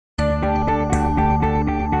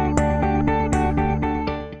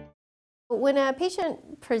when a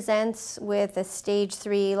patient presents with a stage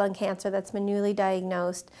 3 lung cancer that's been newly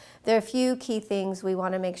diagnosed, there are a few key things we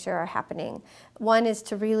want to make sure are happening. One is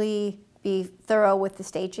to really be thorough with the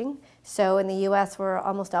staging. So in the US, we're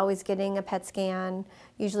almost always getting a PET scan.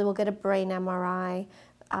 Usually we'll get a brain MRI.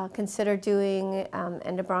 Consider doing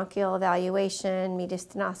endobronchial evaluation,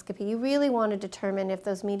 mediastinoscopy. You really want to determine if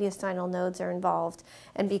those mediastinal nodes are involved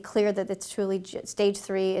and be clear that it's truly stage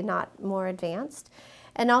 3 and not more advanced.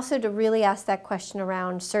 And also to really ask that question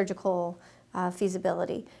around surgical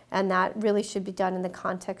feasibility, and that really should be done in the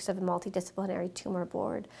context of a multidisciplinary tumor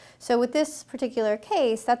board. So with this particular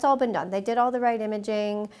case, that's all been done. They did all the right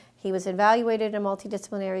imaging, he was evaluated in a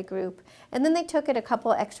multidisciplinary group, and then they took it a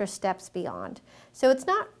couple extra steps beyond. So it's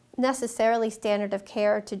not necessarily standard of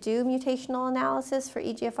care to do mutational analysis for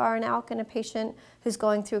EGFR and ALK in a patient who's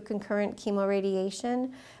going through concurrent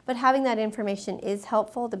chemoradiation, but having that information is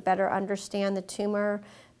helpful to better understand the tumor,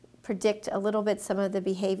 predict a little bit some of the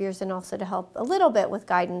behaviors, and also to help a little bit with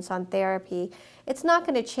guidance on therapy. It's not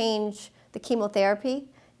going to change the chemotherapy.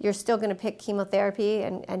 You're still going to pick chemotherapy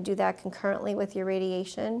and do that concurrently with your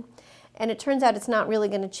radiation. And it turns out it's not really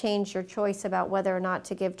going to change your choice about whether or not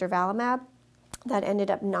to give durvalumab. That ended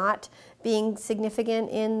up not being significant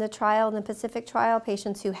in the trial, in the Pacific trial.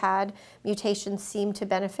 Patients who had mutations seemed to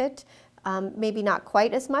benefit, maybe not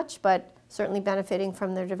quite as much, but certainly benefiting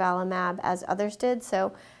from their durvalumab as others did.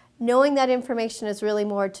 So knowing that information is really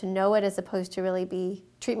more to know it as opposed to really be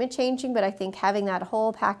treatment changing, but I think having that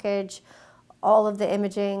whole package, all of the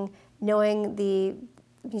imaging, knowing the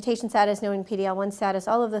mutation status, knowing PD-L1 status,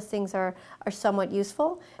 all of those things are somewhat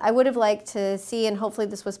useful. I would have liked to see, and hopefully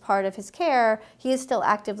this was part of his care, he is still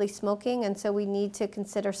actively smoking, and so we need to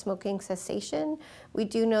consider smoking cessation. We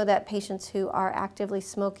do know that patients who are actively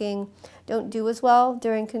smoking don't do as well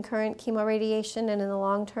during concurrent chemoradiation, and in the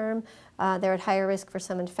long term, they're at higher risk for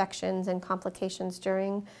some infections and complications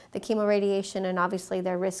during the chemoradiation, and obviously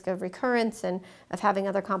their risk of recurrence and of having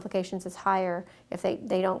other complications is higher if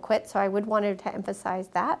they don't quit. So I would want to emphasize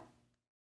that.